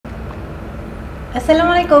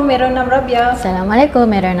Assalamualaikum, मेरा नाम Rabia. Assalamualaikum,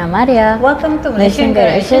 मेरा नाम Arya. Welcome to Malaysian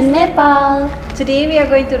Generation Nepal. Today we are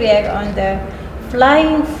going to react on the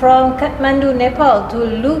flying from Kathmandu, Nepal to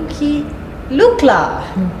Lukla.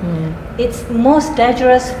 It's most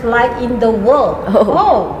dangerous flight in the world.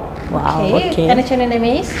 Oh. Wow, okay. And the channel name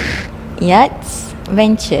is? Yachts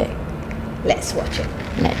Venture. Let's watch it.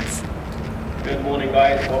 Let's. Good morning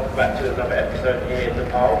guys, welcome back to another episode here in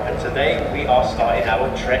Nepal, and today we are starting our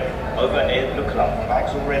trek over in Lukla.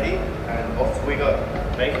 Bags all ready and off we go.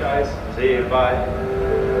 Thanks guys, see you, bye.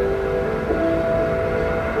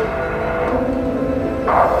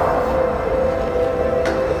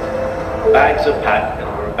 Bags are packed and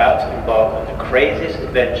we're about to embark on the craziest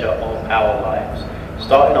adventure of our lives.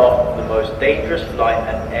 Starting off with the most dangerous flight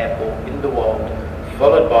at an airport in the world,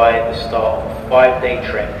 followed by the start of a 5-day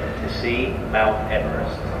trek to see Mount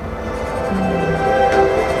Everest.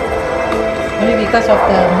 Maybe because of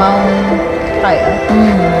the Mount fire.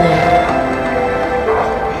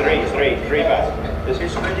 Three bags. This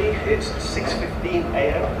is ready. It's 6:15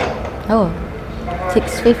 a.m. Oh,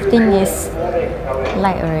 6:15 is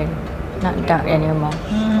light already, not dark anymore.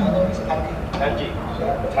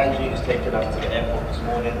 Tanji is taking us to the airport this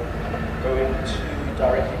morning, going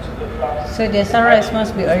directly to Lukla. So the sunrise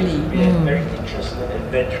must be early. Yeah, very interesting and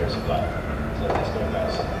adventurous flight. So let's go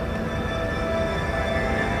guys.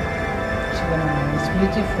 It's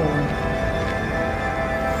beautiful.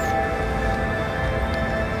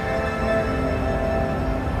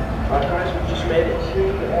 Right guys, we just made it to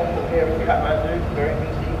the airport here in Kathmandu, very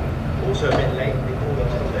busy. Also a bit late, they called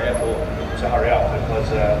us to the airport to hurry up because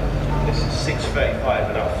this is 6:35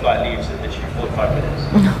 and our flight leaves in literally 45 minutes.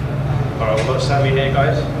 Alright, we've got Sammy here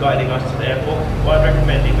guys, guiding us to the airport. What I'd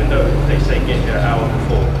recommend, even though they say get here an hour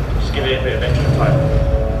before, just give it a bit of extra time.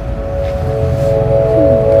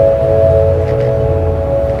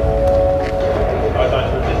 Alright guys,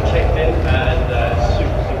 we've just checked in and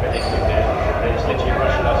super hectic there. They're just literally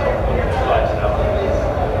rushing us off on the flights now.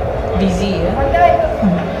 Busy, yeah?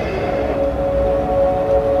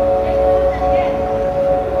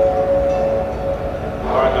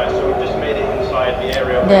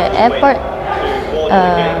 The airport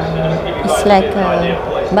is like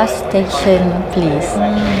a bus station place.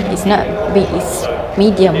 It's not big, it's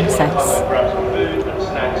medium size.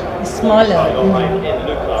 It's smaller. In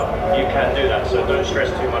Lukla, you can do that, so don't stress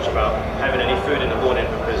too much about having any food in the morning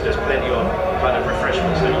because there's plenty of kind of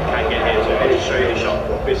refreshments that you can get here. So I'll just show you the shop,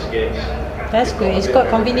 got biscuits. That's good, it's quite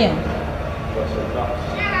convenient.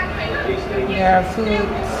 There are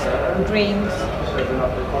foods, drinks.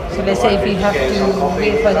 So let's say if you have to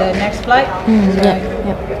wait for the next flight, so you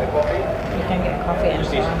can get coffee and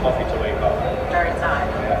Just so need some on. coffee to wake up.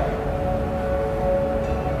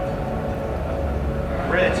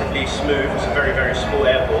 Relatively smooth, it's a very, very small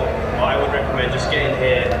airport. I would recommend just getting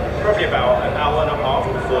here probably about an hour and a half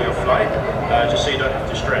before your flight, just so you don't have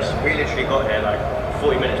to stress. We literally got here like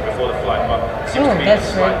 40 minutes before the flight, but it seems to be a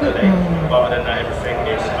slight delay. But other than that, everything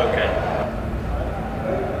is okay.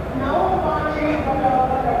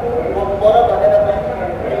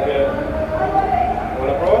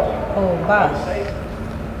 Oh, bus.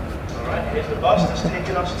 Alright, here's the bus that's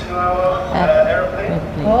taking us to our aeroplane.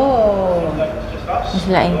 Oh, It's just us. It's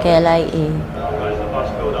like in KLIA. Guys, the bus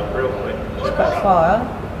filled up real quick. it's quite far.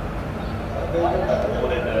 More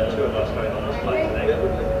than 2 of us going on this flight today.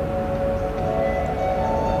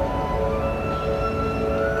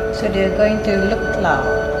 So they're going to Lukla.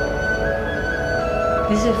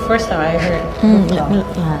 This is the first time I heard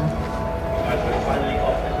Lukla. Guys, we're finally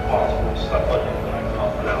off this bus. We're stuck on it for like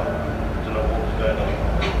half an hour. Don't know what's going on.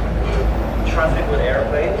 Traffic with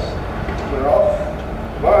airplanes. We're off.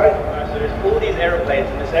 Bye. Alright, so there's all these airplanes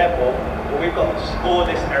in this airport, but we've got the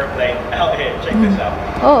smallest airplane out here. Check this out.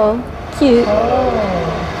 Oh, cute.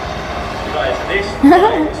 Guys, this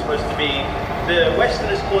flight is supposed to be, the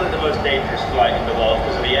Westerners call it the most dangerous flight in the world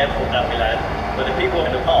because of the airport that we land, but the people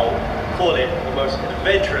in Nepal call it the most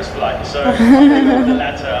adventurous flight. So I'm going to go with the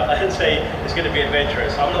latter and say it's going to be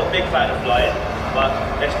adventurous. I'm not a big fan of flying, but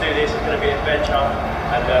let's do this. It's going to be adventure,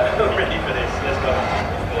 and I'm ready for this. Let's go.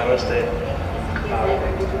 Namaste.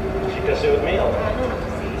 You can sit with me? Or?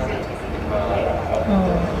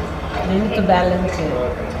 They need to balance it.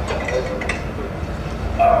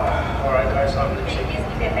 Alright guys, I'm literally...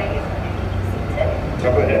 Go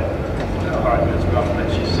ahead. Alright guys, we're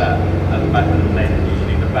actually sat at the back of the plane, and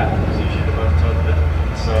usually the back is usually the most turbulent.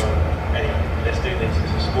 So anyway, let's do this.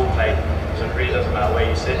 It's a small plane, so it really doesn't matter where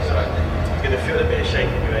you sit. So you're going to feel a bit of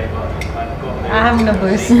shaking anyway, but I've got... I'm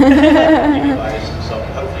nervous. Guys, so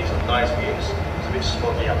hopefully some nice views. It's a bit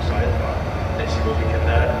smoggy outside, but let's see what we can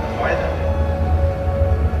find.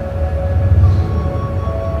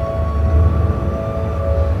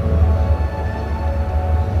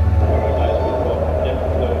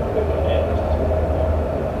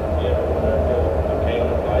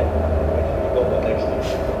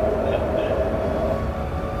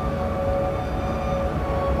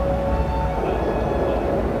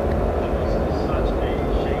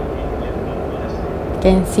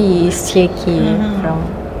 Can see it's shaky from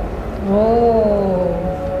Oh.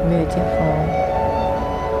 beautiful.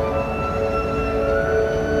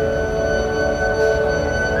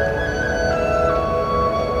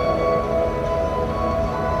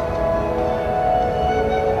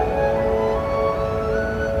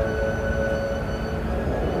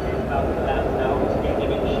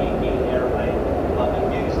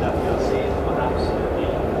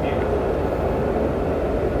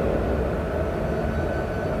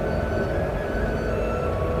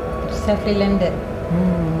 Safely landed.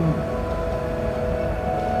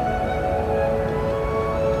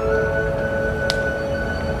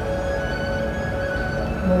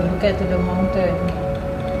 Oh, look at the mountain.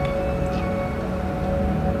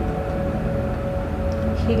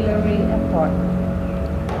 Hillary Airport.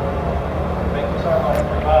 Thank you so much.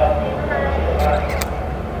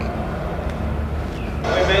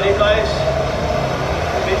 We made it, guys.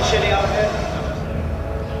 A bit chilly out here.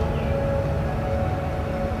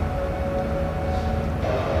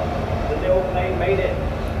 The little plane made it.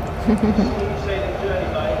 Smooth sailing journey,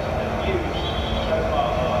 guys. The views so far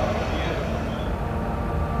are beautiful.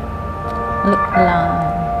 Lukla,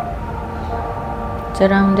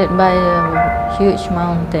 surrounded by a huge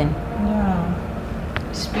mountain. Yeah.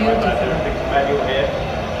 It's Right, there's a beautiful. big manual here.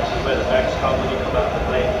 This is where the bags come when you come out of the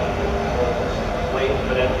plane.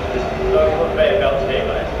 But then there's no conveyor belts here,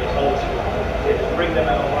 guys. It's old school. You just bring them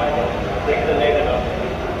out right, bring the lid up.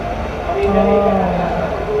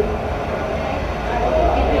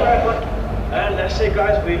 And that's it,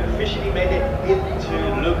 guys. We've officially made it into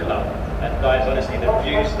Lukla. And guys, honestly, the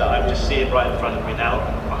views that I'm just seeing right in front of me now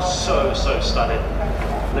are so stunning.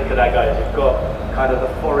 Look at that, guys. You've got kind of the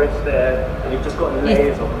forest there, and you've just got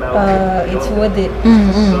layers of mountains. It's worth it.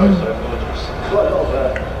 So gorgeous. Got a lot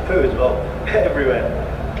of poo as well, everywhere.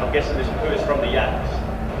 I'm guessing this poo is from the yaks.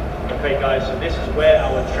 Okay, guys, so this is where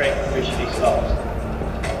our trek officially starts.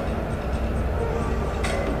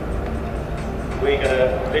 We're gonna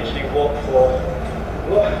literally walk for,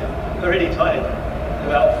 already tired,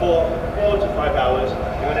 about 4 to 5 hours.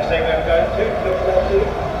 You wanna say where we're going to?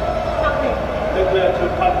 Lukla to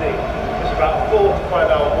Kathmandu. It's about a 4 to 5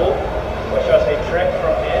 hour walk, or should I say trek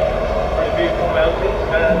from here, through the beautiful mountains.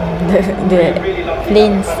 And The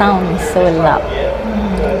plane sound is so loud.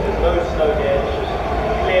 there's no snow here, it's just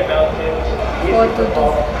clear mountains. 4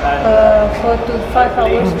 to 5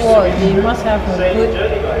 hours walk. They must have a good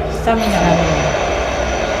stamina.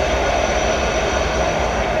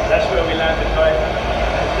 That's where we landed, guys.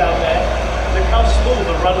 And down there, look how small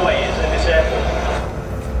the runway is in this airport.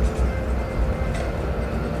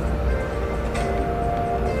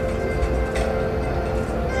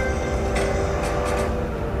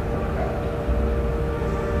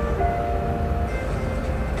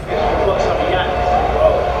 We've got some yaks as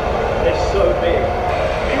well. They're so big.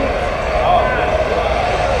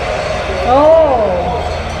 Oh.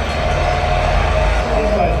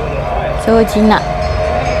 So jinak.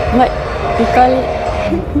 What you call it?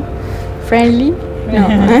 Friendly? No.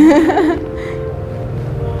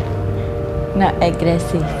 Not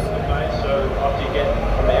aggressive. Guys, so after you get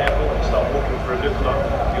from the airport and start walking through Lukla,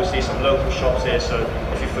 you'll see some local shops here. So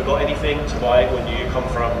if you forgot anything to buy when you come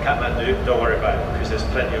from Kathmandu, don't worry about it, because there's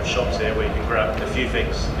plenty of shops here where you can grab a few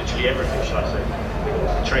things, literally everything, should I say.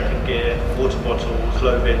 Trekking gear, water bottles,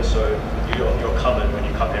 clothing, so you're covered when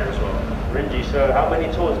you come here as well. Rinji, so how many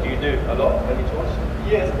tours do you do? A lot? Many tours?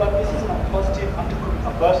 Yes, but this is my first trip after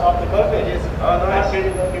COVID. First after COVID? Yes. Oh, nice. I'm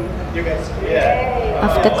really loving you guys. Yeah.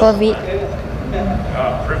 After COVID,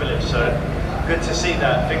 Privilege. So good to see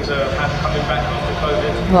that things are coming back after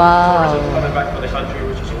COVID. Wow. Tourism coming back for the country,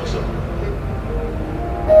 which is awesome.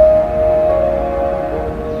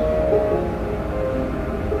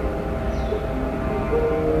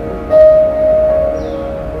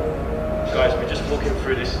 Guys, we're just walking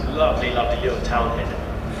through this lovely little town here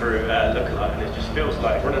through Lukla, and it just feels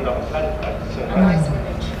like we're on another planet. Right? So nice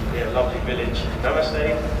village. Yeah, lovely village.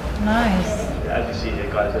 Namaste. Nice. As you see here,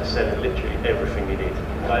 guys, they're selling literally everything you need.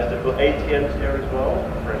 Guys, they've got ATMs here as well,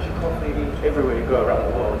 fresh coffee, everywhere you go around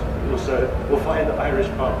the world. Also, we'll find the Irish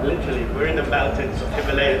pub. Literally, we're in the mountains of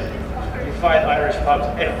Himalayas. You find Irish pubs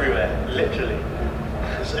everywhere, literally.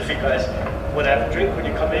 So if you guys want to have a drink when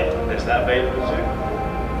you come in, there's that available too.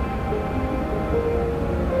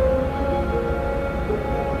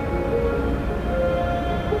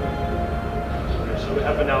 So we're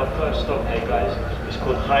having our first stop here, guys. It's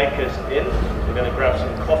called Hikers Inn. We're going to grab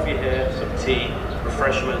some coffee here, some tea,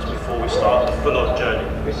 refreshments before we start the full-on journey.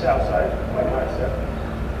 We sit outside, quite nice, yeah?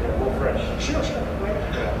 Yeah, more fresh. Sure.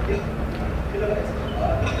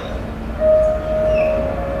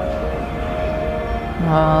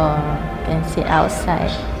 wow, and sit outside.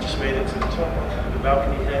 Just made it to the top of the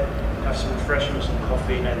balcony here. Have some refreshments, some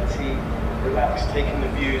coffee and tea. Relax, taking the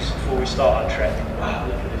views before we start our trek. Wow,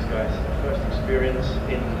 look at this, guys. First experience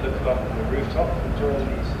in Lukla on the rooftop, enjoying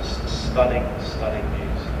these stunning, stunning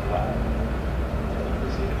views. Wow. You can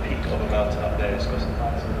see the peak of a mountain up there. It's got some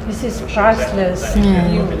lights. This is priceless.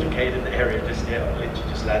 I'm not educated in the area just yet. I've literally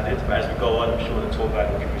just landed. But as we go on, I'm sure the tour guide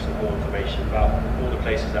will give you some more information about all the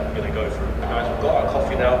places that we're going to go through. Guys, we've got our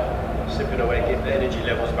coffee now. Sipping away, get the energy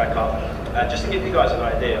levels back up. Just to give you guys an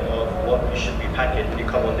idea of what you should be packing when you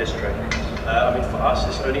come on this trek. I mean, for us,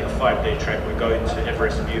 it's only a 5-day trek. We're going to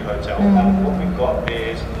Everest View Hotel. What we've got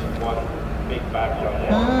is one big bag down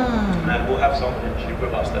there, and we'll have someone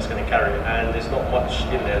with us that's going to carry it. And there's not much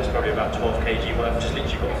in there. It's probably about 12 kg worth. Just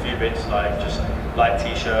literally got a few bits like just light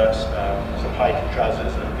t-shirts, some hiking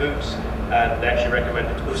trousers and boots. And they actually recommend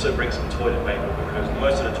to also bring some toilet paper because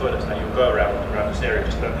most of the toilets that you'll go around this area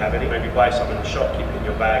just don't have any. Maybe buy some in the shop, keep it in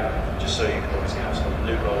your bag, just so you can obviously have some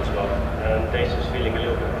loo roll as well. And Daisy's feeling a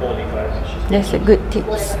little bit poorly, guys. That's a good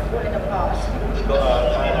tips. She's got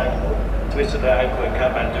a high ankle, twisted her ankle in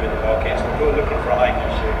Kathmandu in the market, so we were looking for a hiking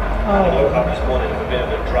shoe. And I woke up this morning with a bit of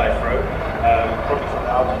a dry throat, probably from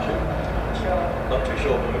the altitude. Not too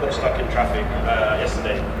sure, but we got stuck in traffic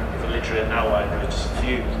yesterday. Literally an hour and there was just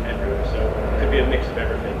fumes everywhere, so it could be a mix of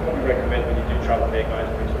everything. What we recommend when you do travel here, guys,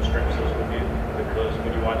 bring some strepsils with you because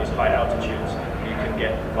when you are in these high altitudes you can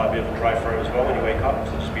get quite a bit of a dry throat as well when you wake up,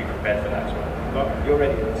 so just be prepared for that as well. But you're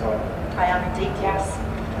ready at the time. I am indeed, yes.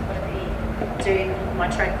 I'm going to be doing my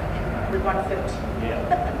trek with one foot. Yeah,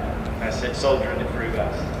 that's it, soldiering it through,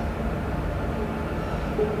 guys.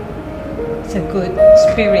 It's a good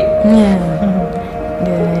spirit.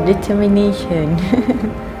 Yeah, the determination.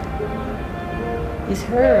 It's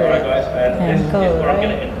her. Alright guys, and this is Cool, where I'm right?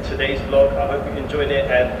 going to end today's vlog. I hope you enjoyed it,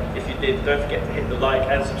 and if you did, don't forget to hit the like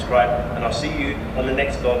and subscribe, and I'll see you on the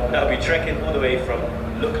next vlog. And I'll be trekking all the way from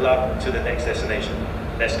Lukla to the next destination.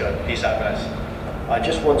 Let's go. Peace out, guys. I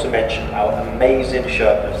just want to mention our amazing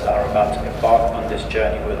Sherpas that are about to embark on this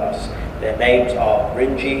journey with us. Their names are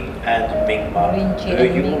Rinji and Mingma, who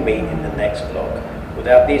you will meet in the next vlog.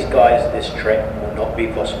 Without these guys, this trek will not be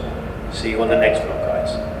possible. See you on the next vlog,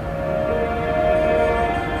 guys.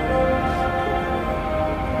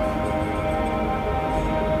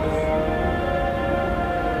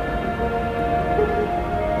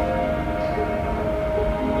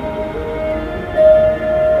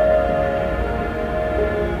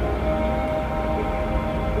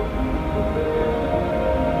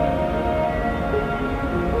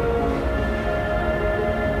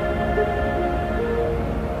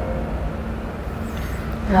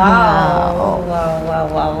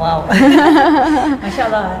 Wow.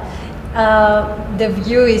 MashaAllah. The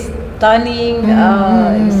view is stunning.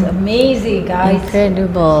 It's amazing, guys.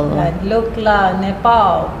 Incredible. Lukla,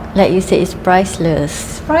 Nepal. Like you said, it's priceless.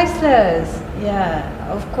 It's priceless. Yeah,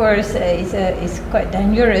 of course, it's quite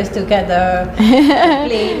dangerous to get the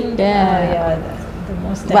plane. The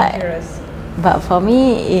most dangerous. But for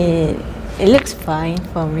me, it looks fine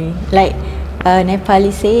for me. Like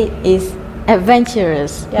Nepali say, it's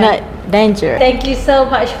adventurous, not dangerous. Thank you so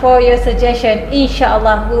much for your suggestion.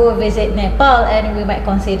 Inshallah, we will visit Nepal and we might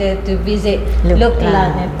consider to visit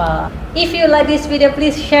Lukla, Nepal. If you like this video,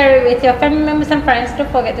 please share it with your family members and friends.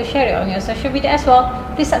 Don't forget to share it on your social media as well.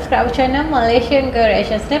 Please subscribe our channel Malaysian Girl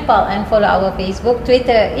Reactions Nepal and follow our Facebook,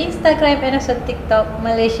 Twitter, Instagram and also TikTok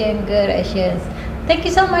Malaysian Girl Reactions. Thank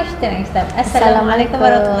you so much. Till next time. Assalamualaikum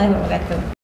warahmatullahi wabarakatuh.